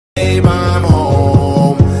Babe, I'm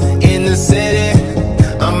home in the city.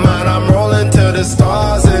 I'm out, I'm rolling to the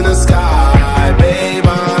stars in the sky. Babe,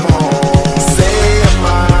 I'm home. Say I'm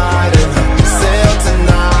riding, sail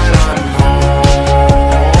tonight. I'm home.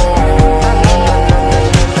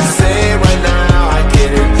 Say right now I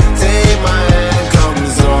get it. Take my hand, come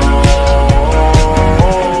zone.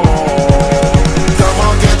 Come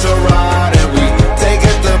on, catch a ride and we take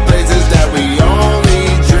it to places that we only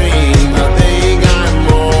dream. Nothing I'm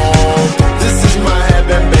more. This is my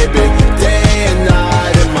heaven, baby. Day and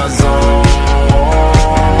night in my zone.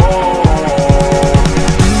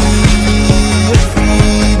 We are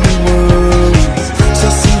free new worlds.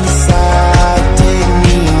 Just inside, take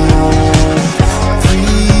me home.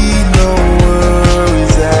 Free, no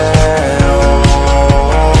worries at all.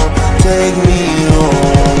 Take me home.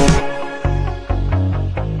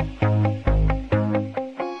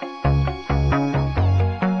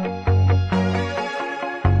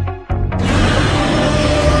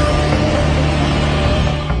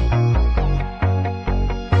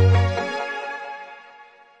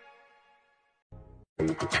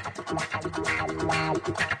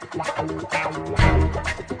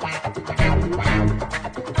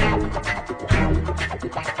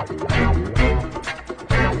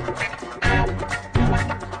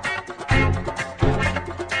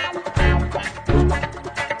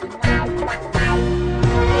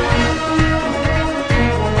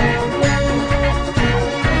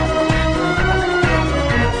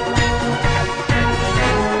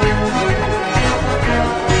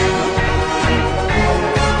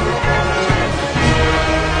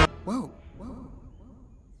 Whoa.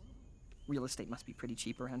 Real estate must be pretty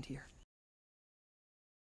cheap around here.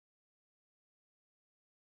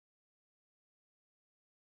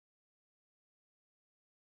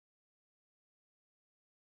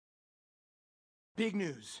 Big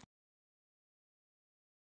news.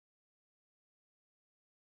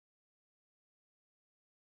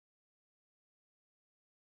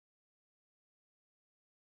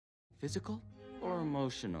 Physical or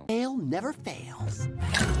emotional? Fail never fails.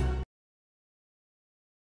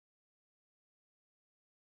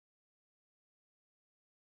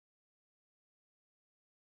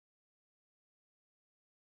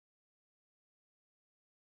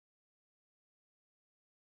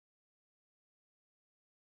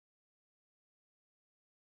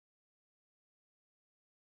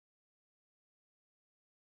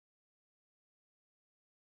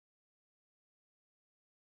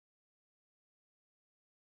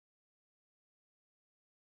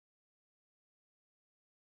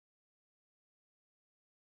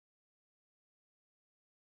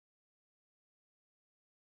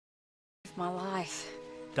 My life.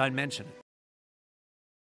 Don't mention it.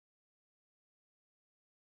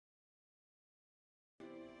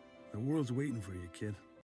 The world's waiting for you, kid.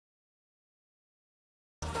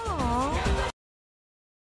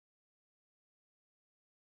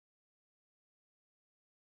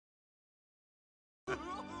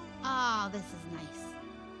 Oh, this is nice.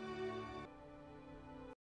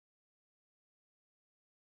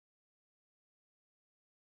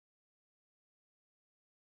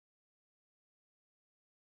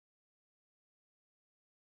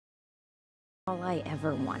 All I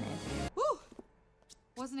ever wanted. Whew!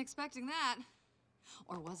 Wasn't expecting that.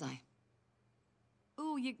 Or was I?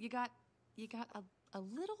 Ooh, you got a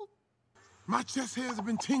little... My chest hairs have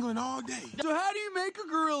been tingling all day. So how do you make a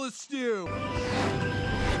gorilla stew?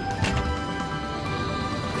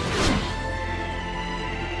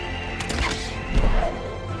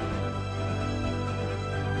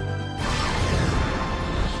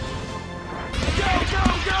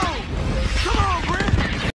 Come on,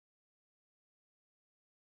 Brent!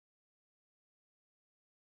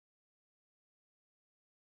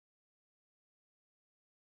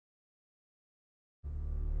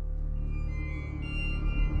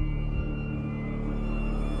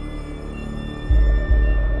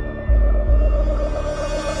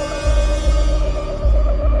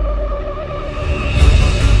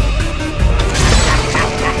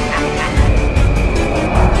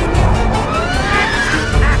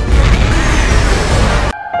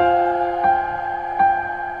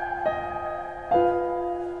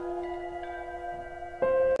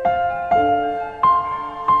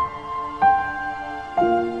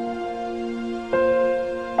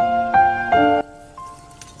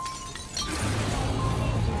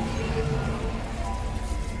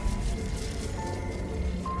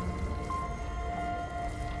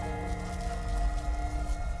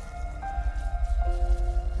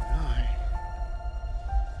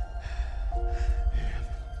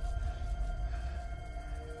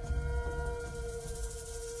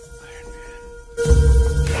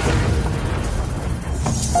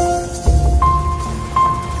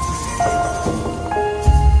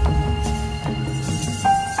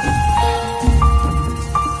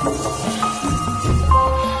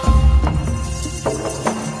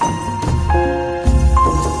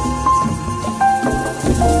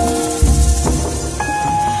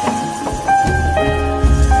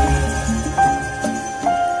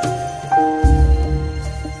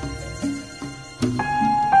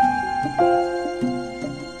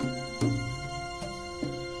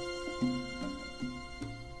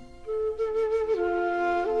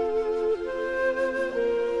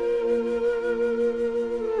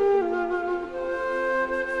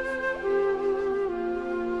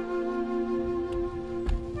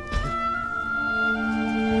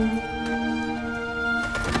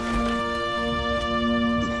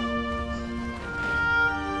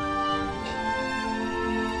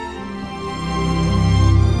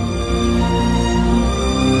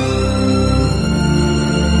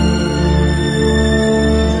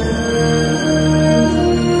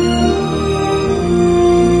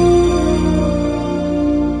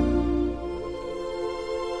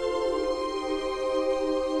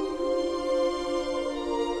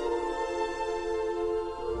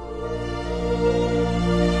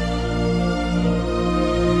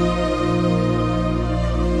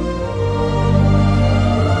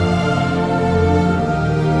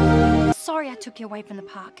 in the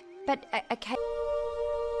park, but I can't.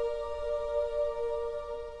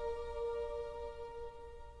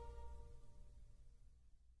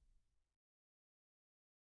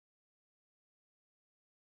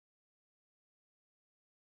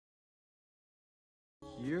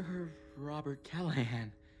 You're Robert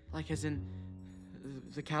Callahan. Like as in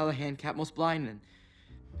the Callahan cat most blind and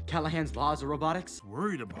Callahan's laws of robotics?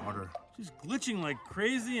 Worried about her. She's glitching like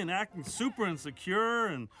crazy and acting super insecure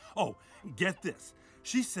and... Oh, get this.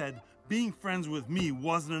 She said being friends with me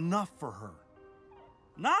wasn't enough for her.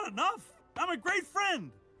 Not enough? I'm a great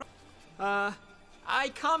friend. I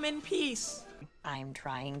come in peace. I'm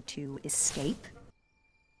trying to escape.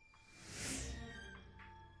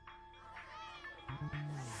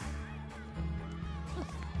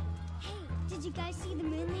 Hey, did you guys see the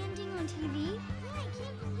moon landing on TV? Yeah, I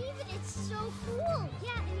can't believe it. It's so cool.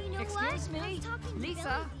 Yeah, and you know what? Excuse me? I was talking to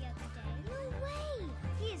Lisa? Billy the other day. No way.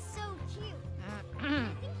 He is so cute.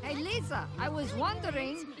 Hey, Lisa, I was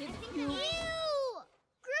wondering if you... Ew!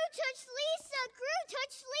 Gru touched Lisa! Gru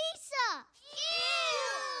touched Lisa!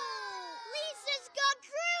 Ew! Lisa's got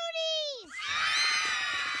Groonies!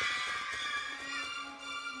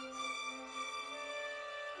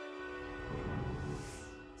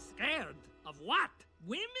 Scared? Of what?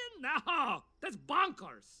 Women? No, that's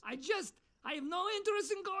bonkers. I have no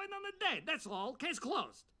interest in going on a date. That's all. Case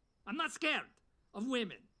closed. I'm not scared of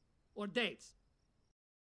women or dates.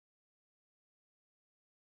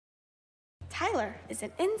 Tyler is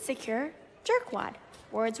an insecure jerkwad.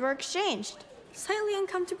 Words were exchanged. Slightly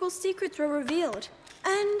uncomfortable secrets were revealed.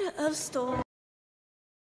 End of story.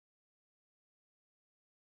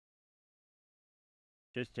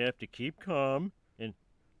 Just have to keep calm and...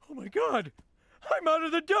 Oh my God! I'm out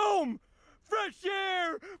of the dome! Fresh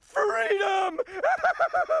air! Freedom!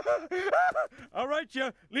 All right,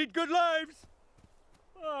 ya. Lead good lives!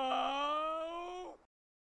 Oh!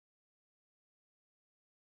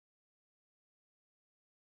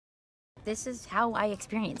 This is how I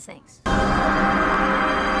experience things.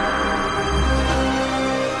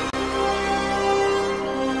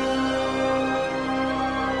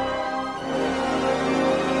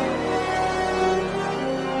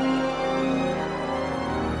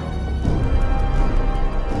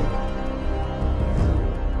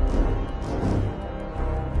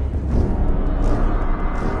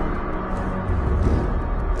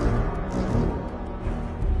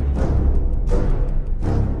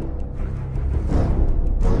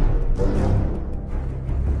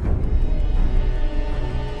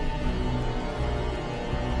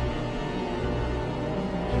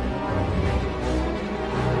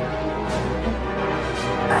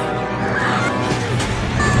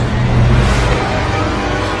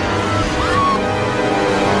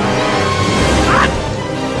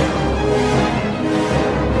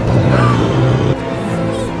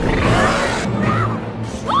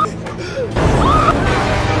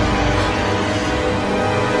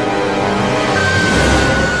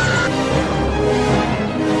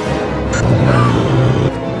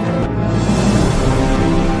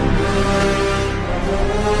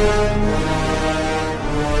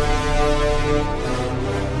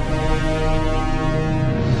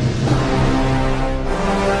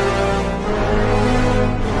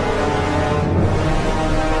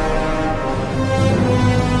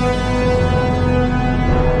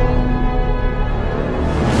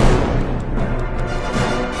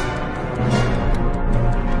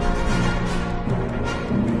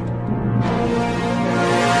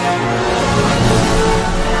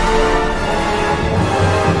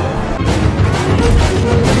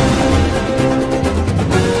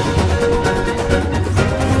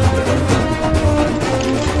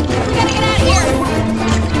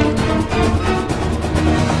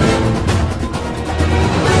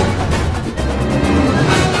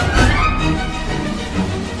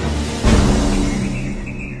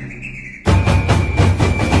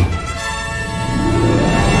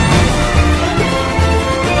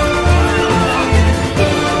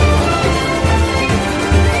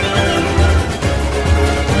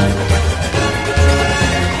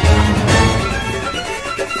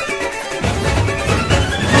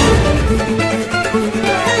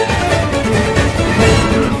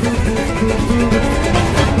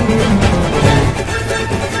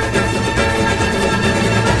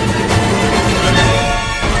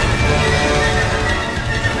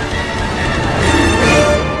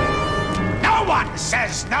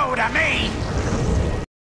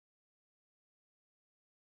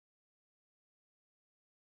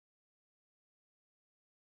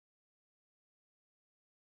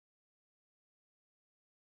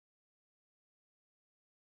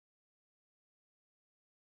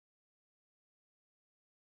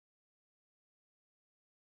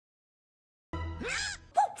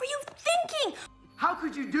 were you thinking? How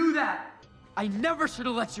could you do that? I never should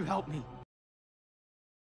have let you help me.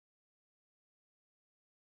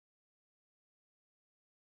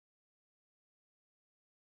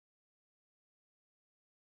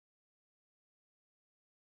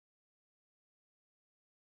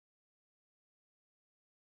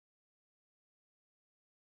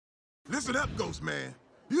 Listen up, Ghost Man.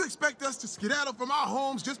 You expect us to skedaddle from our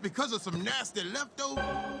homes just because of some nasty leftovers?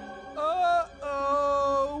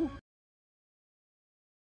 Uh-oh.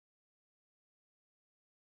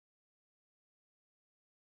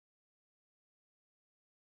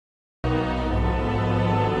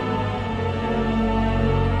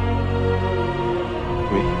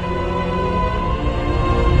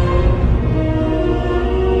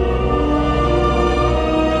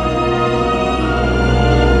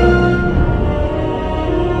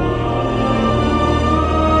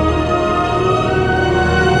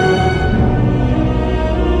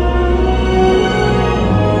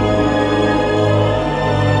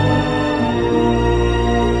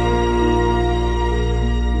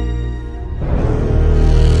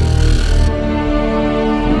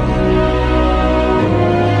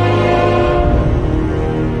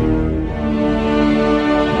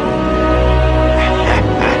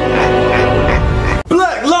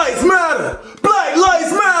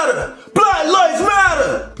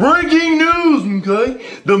 Breaking news,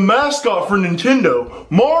 okay? The mascot for Nintendo,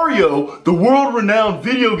 Mario, the world-renowned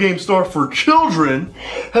video game star for children,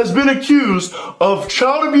 has been accused of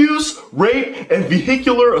child abuse, rape, and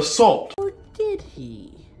vehicular assault. Or did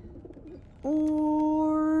he?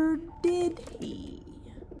 Or did he?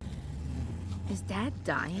 Is Dad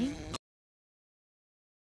dying?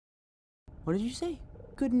 What did you say?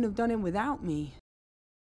 Couldn't have done it without me.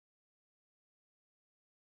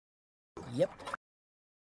 Yep.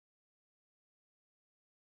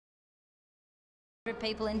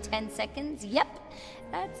 People in 10 seconds? Yep,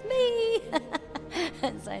 that's me.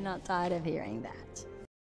 So not tired of hearing that.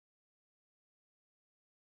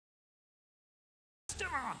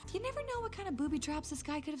 You never know what kind of booby traps this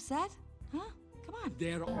guy could have set. Huh? Come on.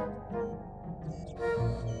 They're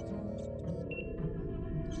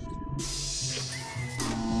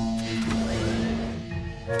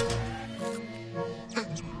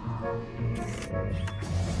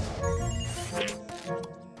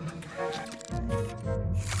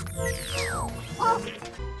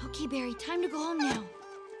Okay, Barry, time to go home now.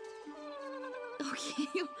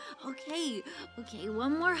 Okay,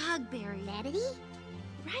 one more hug, Barry. Betty?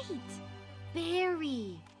 Right.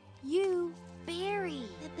 Barry. You, Barry.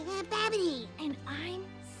 Babby. And I'm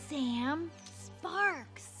Sam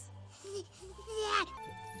Sparks.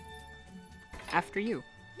 After you.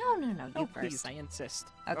 No, you Oh, first. please, I insist.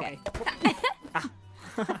 Okay.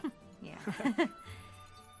 Yeah.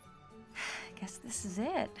 Guess this is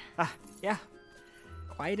it. Yeah.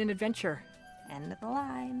 Quiet and adventure. End of the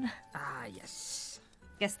line. Ah, yes.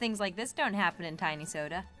 Guess things like this don't happen in Tiny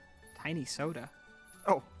Soda. Tiny soda.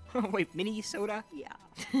 Oh, wait, mini soda? Yeah.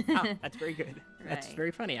 Oh, that's very good. That's Right.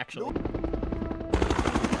 very funny, actually.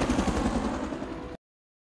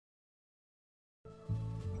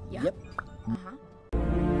 Yep.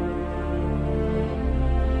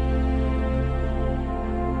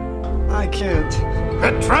 I can't.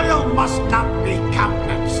 Betrayal must not be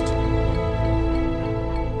countenanced.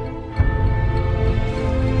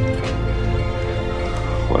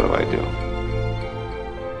 What do I do?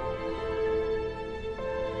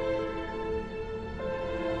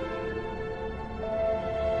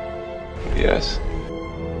 Yes.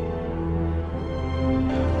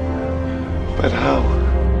 But how?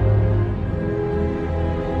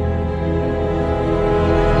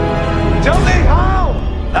 Tell me how!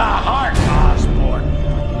 The heart, Osborn.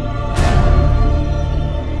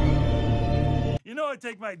 You know I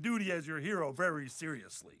take my duty as your hero very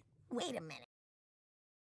seriously. Wait a minute.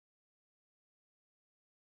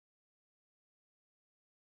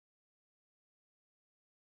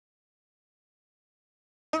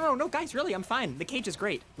 No, guys, really, I'm fine. The cage is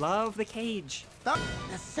great. Love the cage. The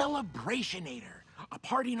Celebrationator. A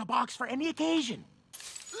party in a box for any occasion.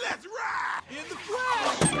 Let's ride in the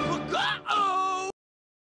flesh! Uh-oh!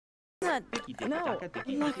 No,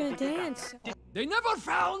 I'm not gonna dance. They never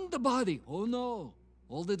found the body. Oh no.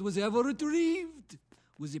 All that was ever retrieved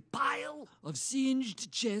was a pile of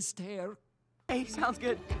singed chest hair. Hey, sounds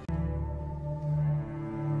good.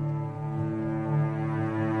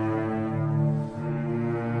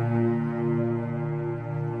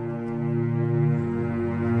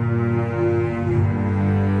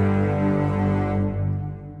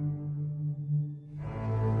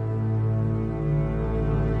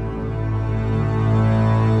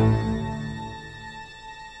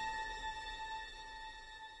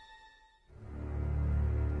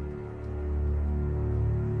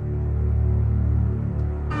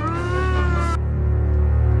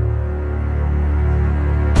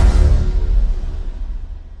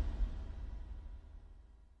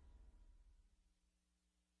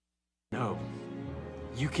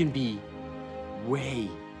 can be way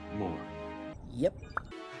more. Yep.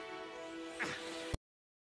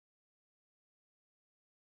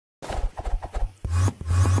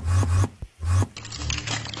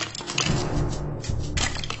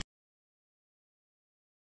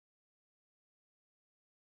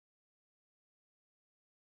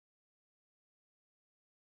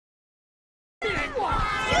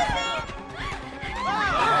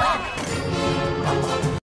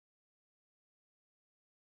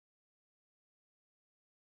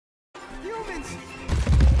 Humans!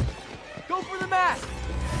 Go for the mask!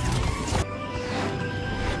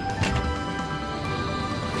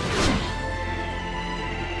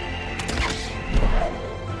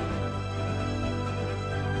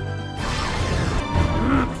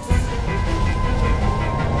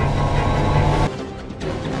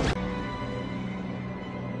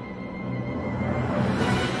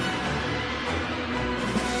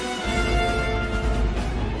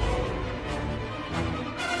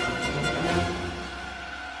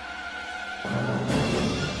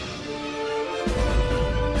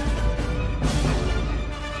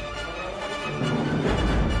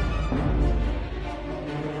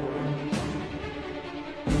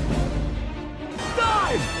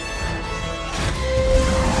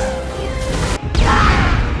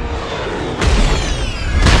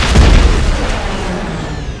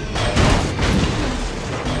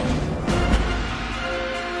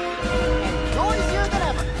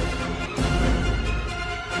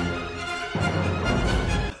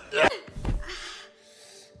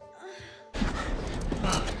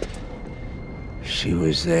 She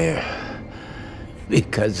was there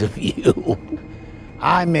because of you.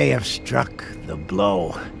 I may have struck the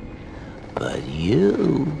blow, but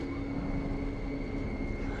you...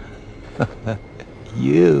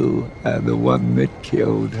 you are the one that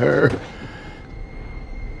killed her.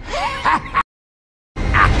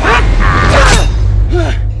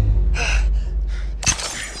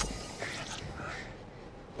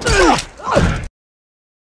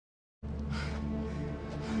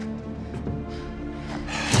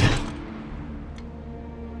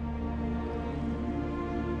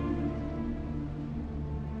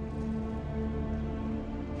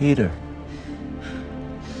 Peter.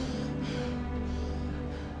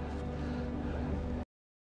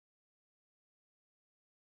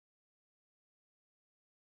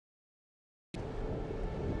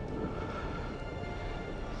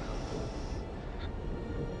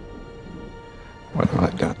 What have I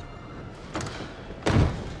done?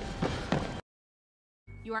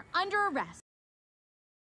 You are under arrest.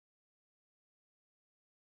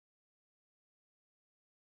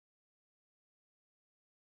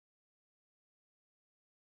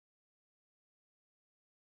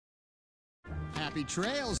 Happy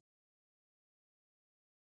trails.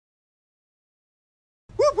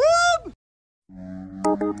 Whoop whoop!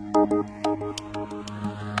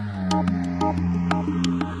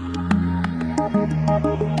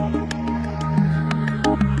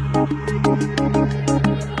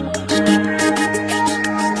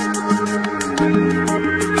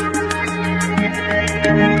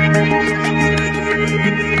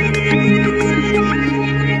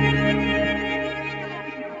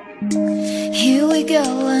 Here we go,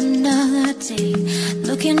 another day,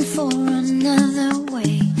 looking for another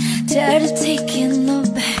way. Tired of taking the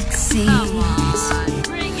back seat. Come on,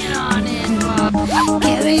 bring it on in, Bob.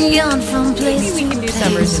 Carry on from place to place.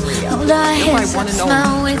 Summers in Rio. Hold our You're my heads one up, and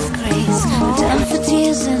smile only. with grace. No time for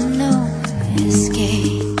tears and no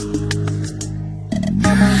escape.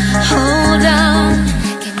 Hold on,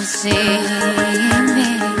 can you see me?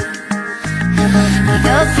 Pick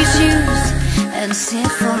off your shoes and sit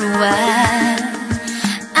for a while.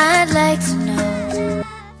 I'd like to know.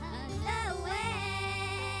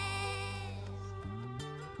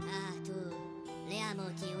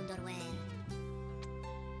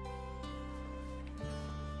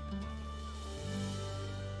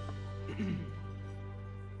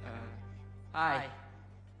 Hi.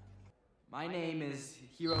 My name is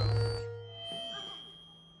Hiro.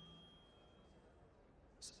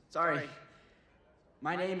 Sorry.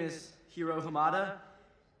 My name is Hiro Hamada,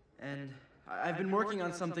 and I've been working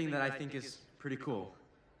on something that I think is pretty cool.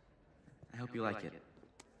 I hope you like it.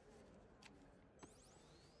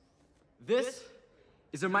 This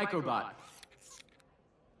is a microbot.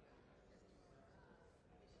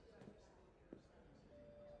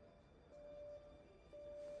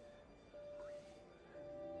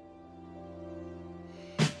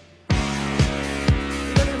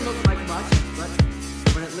 It doesn't look like much, but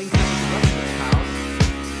when it links up with the rest of its pals,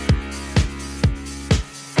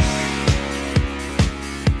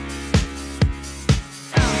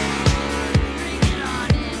 Bring it on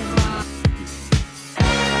in.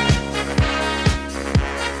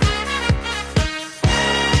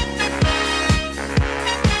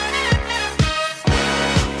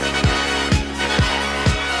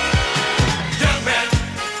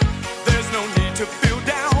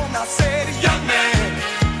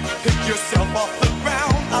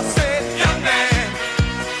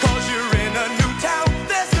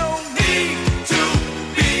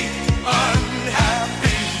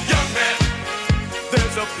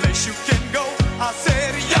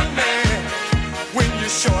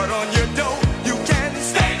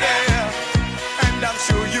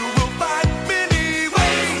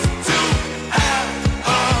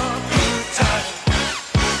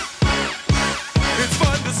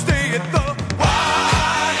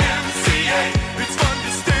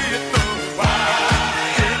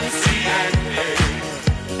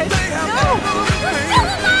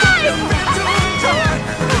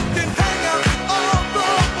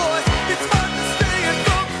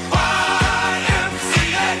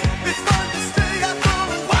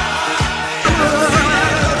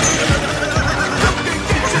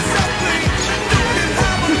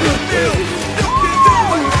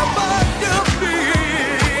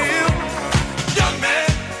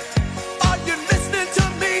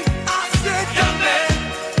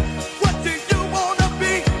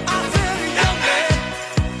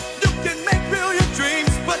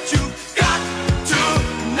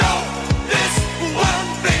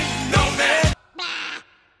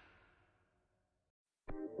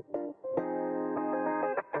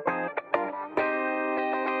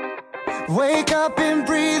 Wake up and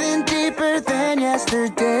breathe in deeper than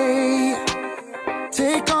yesterday.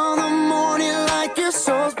 Take on the morning like your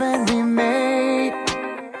soul's been remade.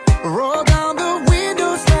 Roll down the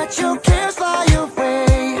windows, let your cares fly away.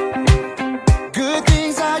 Good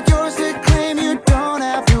things are yours to claim, you don't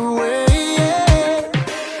have to wait.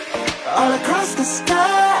 All across the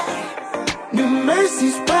sky, new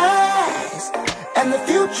mercies rise, and the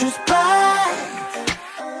future's bright.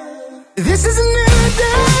 This is a new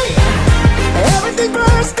day, everything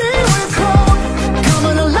bursting with hope,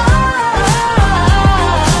 coming alive.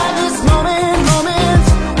 This moment,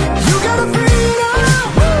 you got a freedom,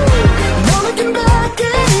 no looking back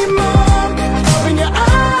anymore. Open your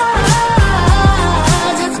eyes,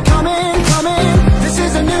 it's coming. This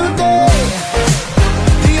is a new day.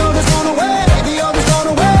 The old is gone away, the old is gone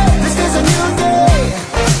away. This is a new day.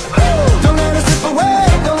 Don't let us slip away,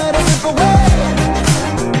 don't let us slip away.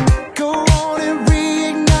 Go on and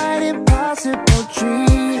reignite impossible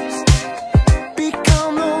dreams.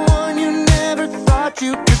 Become the one you never thought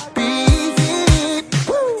you could be.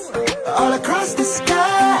 All across the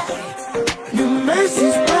sky, new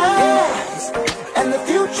mercies rise, and the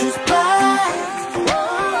future's bright.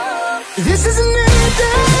 This is a new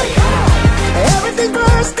day, everything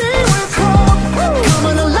bursting with hope,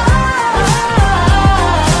 coming alive.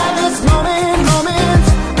 This moment,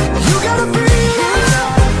 you got a freedom,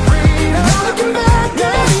 no looking back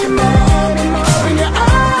anymore. Open your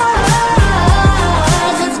eyes,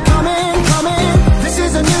 it's coming. This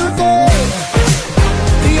is a new day.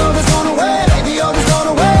 The old is gone away, the old is gone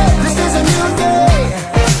away. This is a new day.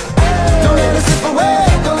 Don't let us slip away,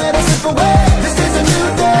 don't let us slip away. This is a new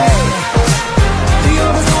day. The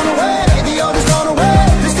old is gone away, the old is gone away.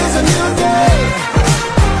 This is a new day.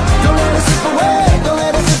 Don't let us slip away, don't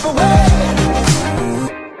let us slip away.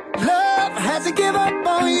 Love hasn't give up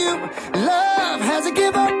on you. Love hasn't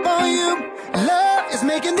give up on you. Love is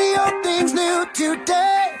making the old things new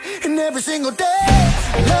today and every single day.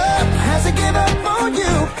 Love hasn't give up on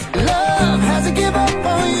you. Love hasn't give up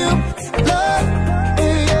on you. Love,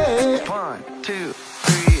 yeah. 1, 2,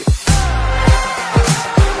 3.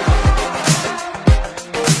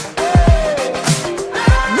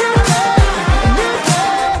 New day, new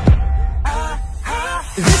day.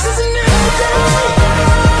 This is a new day.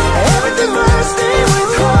 Everything bursting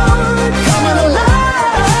with hope, coming alive.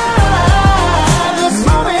 This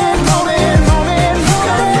moment, you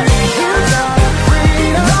got a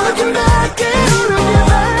freedom, no looking back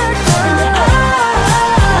anymore. Open your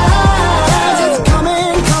eyes, it's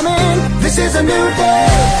coming. This is a new day.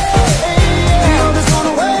 The old is gone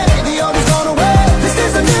away, the old is gone away. This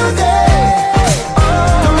is a new day.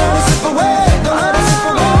 Don't let us slip away, don't let us slip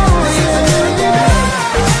away. This is a new day.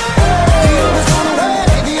 The old is gone away,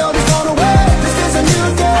 the old is gone away. This is a new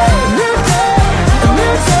day. New day, a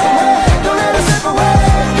new day. Don't let us slip away.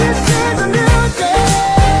 This is a new day.